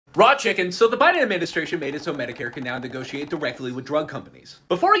Raw chicken, so the Biden administration made it so Medicare can now negotiate directly with drug companies.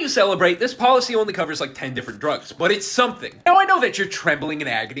 Before you celebrate, this policy only covers like 10 different drugs, but it's something. Now I know that you're trembling in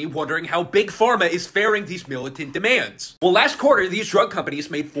agony, wondering how Big Pharma is faring these militant demands. Well, last quarter, these drug companies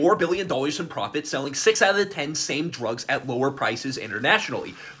made $4 billion in profit selling 6 out of the 10 same drugs at lower prices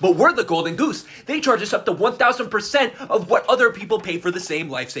internationally. But we're the golden goose. They charge us up to 1,000% of what other people pay for the same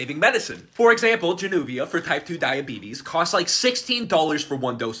life-saving medicine. For example, Januvia for type 2 diabetes costs like $16 for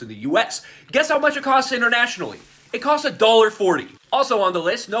one dose in the US. Guess how much it costs internationally? It costs $1.40. Also on the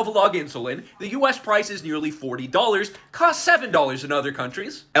list, Novolog insulin. The US price is nearly $40, costs $7 in other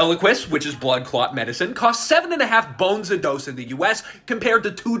countries. Eliquis, which is blood clot medicine, costs 7.5 bones a dose in the US compared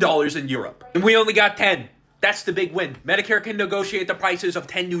to $2 in Europe. And we only got 10. That's the big win. Medicare can negotiate the prices of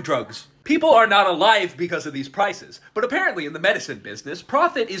 10 new drugs. People are not alive because of these prices, but apparently in the medicine business,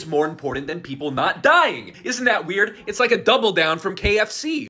 profit is more important than people not dying. Isn't that weird? It's like a double down from KFC.